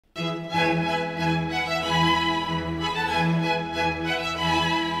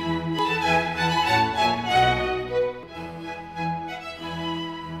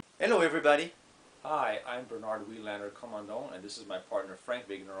I'm Bernard Wielander Commandant, and this is my partner Frank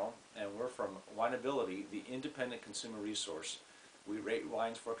Vigneron, and we're from Wineability, the independent consumer resource. We rate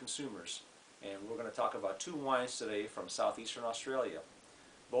wines for consumers, and we're going to talk about two wines today from southeastern Australia,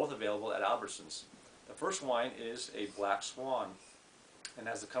 both available at Albertsons. The first wine is a Black Swan, and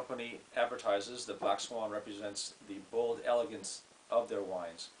as the company advertises, the Black Swan represents the bold elegance of their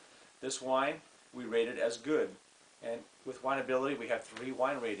wines. This wine we rated as good. And with Wineability, we have 3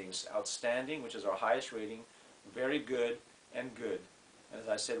 wine ratings: outstanding, which is our highest rating, very good, and good. And as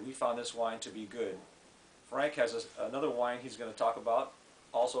I said, we found this wine to be good. Frank has another wine he's going to talk about,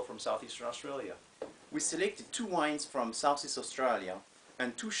 also from southeastern Australia. We selected 2 wines from Southeast Australia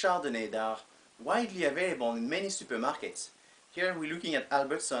and 2 Chardonnay that are widely available in many supermarkets. Here we're looking at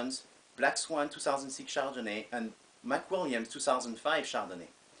Albertsons, Black Swan 2006 Chardonnay and McWilliams 2005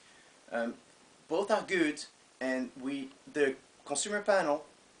 Chardonnay. Both are good, and the consumer panel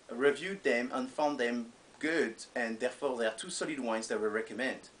reviewed them and found them good, and therefore they are 2 solid wines that we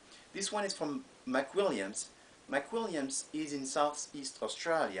recommend. This one is from McWilliams. McWilliams is in Southeast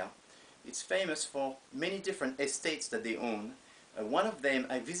Australia. It's famous for many different estates that they own. One of them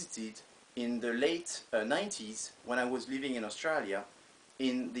I visited in the late 90s when I was living in Australia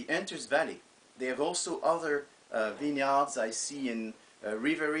in the Hunters Valley. They have also other vineyards I see in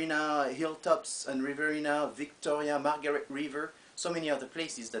Riverina, Hilltops and Riverina, Victoria, Margaret River, so many other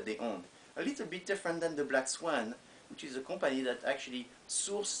places that they own. A little bit different than the Black Swan, which is a company that actually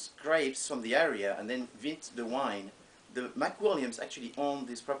sources grapes from the area and then vint the wine. The McWilliams actually own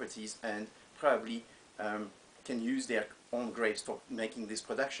these properties and probably can use their own grapes for making this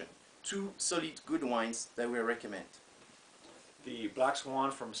production. 2 solid good wines that we recommend. The Black Swan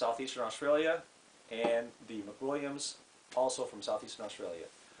from southeastern Australia and the McWilliams also from southeastern Australia.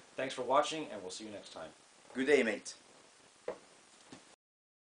 Thanks for watching, and we'll see you next time. Good day, mate.